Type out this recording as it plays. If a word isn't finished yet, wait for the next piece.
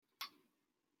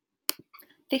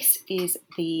This is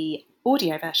the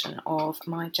audio version of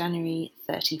my January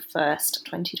 31st,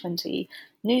 2020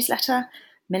 newsletter,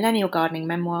 Millennial Gardening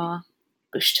Memoir,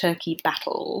 Bush Turkey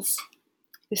Battles.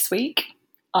 This week,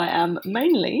 I am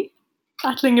mainly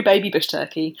battling a baby bush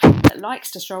turkey that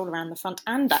likes to stroll around the front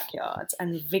and backyards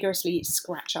and vigorously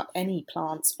scratch up any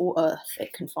plants or earth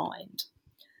it can find.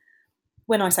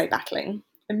 When I say battling,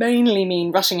 I mainly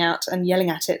mean rushing out and yelling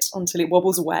at it until it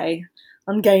wobbles away,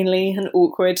 ungainly and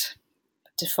awkward,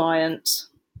 defiant.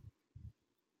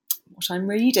 What I'm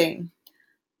reading,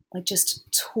 I just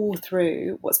tore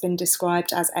through what's been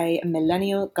described as a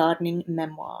millennial gardening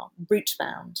memoir,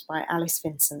 Rootbound by Alice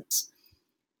Vincent.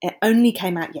 It only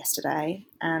came out yesterday,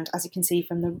 and as you can see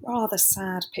from the rather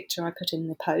sad picture I put in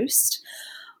the post,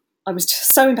 I was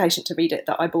just so impatient to read it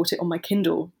that I bought it on my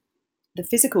Kindle. The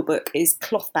physical book is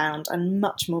cloth-bound and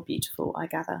much more beautiful, I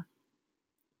gather.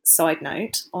 Side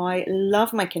note, I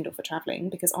love my Kindle for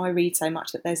travelling because I read so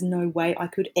much that there's no way I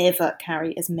could ever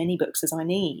carry as many books as I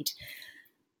need.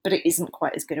 But it isn't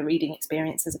quite as good a reading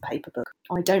experience as a paper book.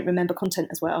 I don't remember content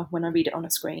as well when I read it on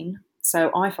a screen,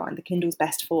 so I find the Kindle's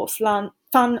best for fun,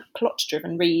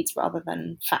 plot-driven reads rather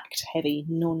than fact-heavy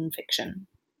non-fiction.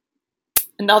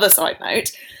 Another side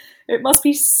note, it must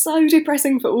be so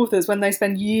depressing for authors when they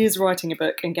spend years writing a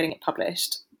book and getting it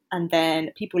published, and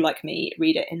then people like me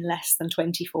read it in less than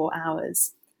 24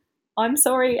 hours. I'm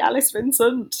sorry, Alice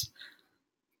Vincent.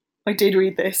 I did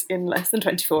read this in less than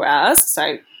 24 hours,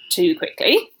 so too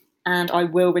quickly, and I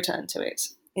will return to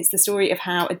it. It's the story of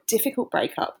how a difficult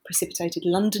breakup precipitated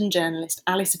London journalist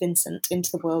Alice Vincent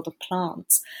into the world of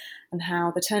plants, and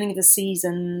how the turning of the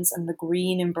seasons and the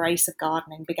green embrace of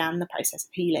gardening began the process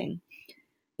of healing.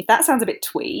 If that sounds a bit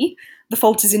twee, the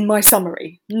fault is in my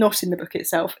summary, not in the book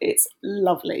itself. It's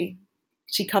lovely.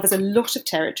 She covers a lot of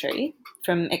territory,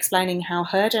 from explaining how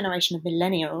her generation of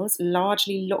millennials,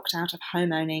 largely locked out of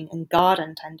home owning and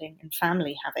garden tending and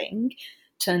family having,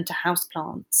 turned to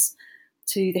houseplants,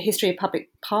 to the history of public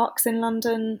parks in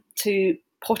London, to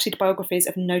potted biographies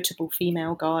of notable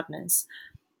female gardeners.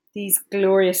 These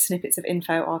glorious snippets of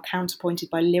info are counterpointed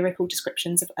by lyrical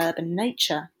descriptions of urban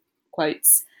nature.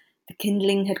 Quotes, "The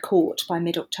kindling had caught by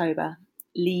mid-October.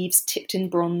 Leaves tipped in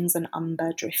bronze and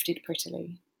umber drifted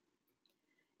prettily.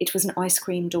 It was an ice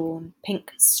cream dawn,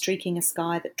 pink streaking a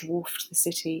sky that dwarfed the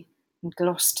city and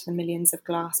glossed the millions of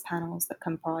glass panels that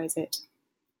comprise it.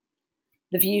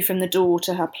 The view from the door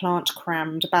to her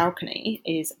plant-crammed balcony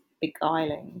is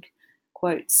beguiling."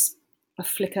 Quotes, "A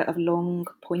flicker of long,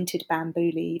 pointed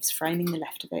bamboo leaves framing the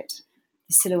left of it,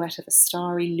 the silhouette of a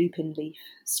starry lupin leaf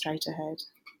straight ahead."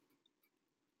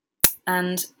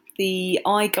 And the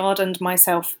 "I gardened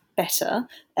myself better"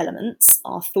 elements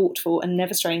are thoughtful and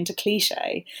never stray into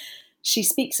cliché. She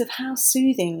speaks of how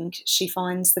soothing she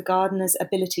finds the gardener's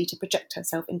ability to project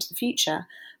herself into the future,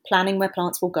 planning where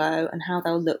plants will go and how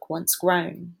they'll look once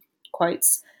grown.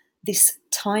 Quotes, "This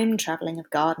time-travelling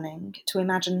of gardening, to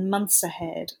imagine months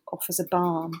ahead, offers a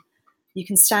balm. You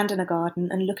can stand in a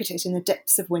garden and look at it in the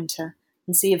depths of winter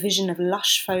and see a vision of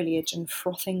lush foliage and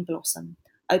frothing blossom,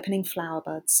 opening flower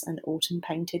buds and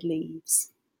autumn-painted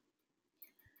leaves."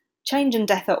 Change and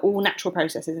death are all natural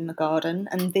processes in the garden,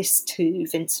 and this too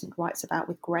Vincent writes about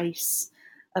with grace.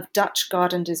 Of Dutch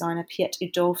garden designer Piet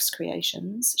Oudolph's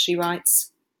creations, she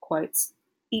writes, quotes,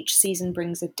 "Each season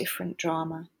brings a different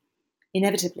drama.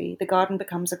 Inevitably, the garden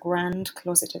becomes a grand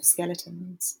closet of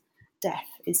skeletons.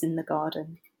 Death is in the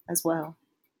garden as well."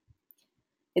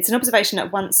 It's an observation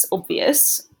at once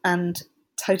obvious and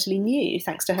totally new,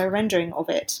 thanks to her rendering of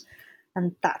it,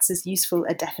 and that's as useful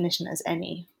a definition as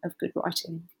any of good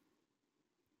writing.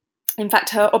 In fact,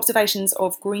 her observations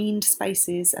of greened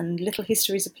spaces and little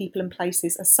histories of people and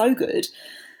places are so good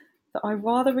that I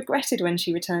rather regretted when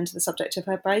she returned to the subject of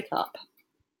her breakup.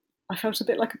 I felt a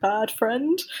bit like a bad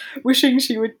friend, wishing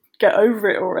she would get over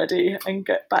it already and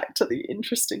get back to the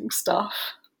interesting stuff.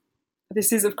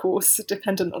 This is, of course,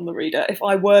 dependent on the reader. If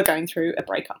I were going through a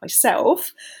breakup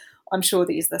myself, I'm sure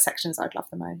these are the sections I'd love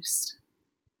the most.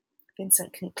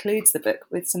 Vincent concludes the book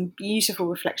with some beautiful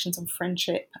reflections on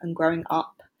friendship and growing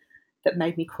up that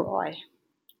made me cry,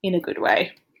 in a good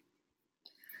way.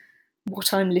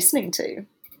 What I'm listening to.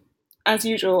 As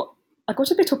usual, I got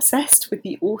a bit obsessed with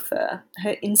the author.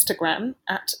 Her Instagram,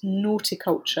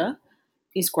 @nauticulture,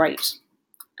 is great,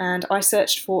 and I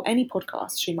searched for any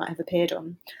podcast she might have appeared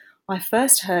on. I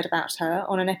first heard about her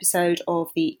on an episode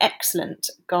of the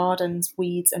excellent Gardens,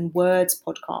 Weeds and Words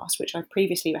podcast, which I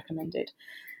previously recommended,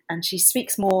 and she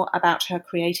speaks more about her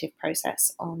creative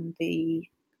process on the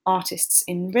Artists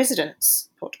in Residence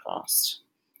podcast.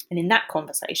 And in that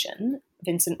conversation,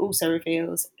 Vincent also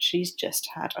reveals she's just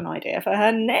had an idea for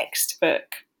her next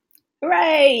book.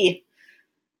 Hooray!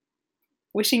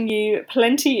 Wishing you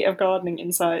plenty of gardening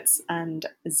insights and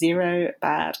zero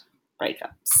bad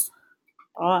breakups.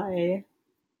 Bye.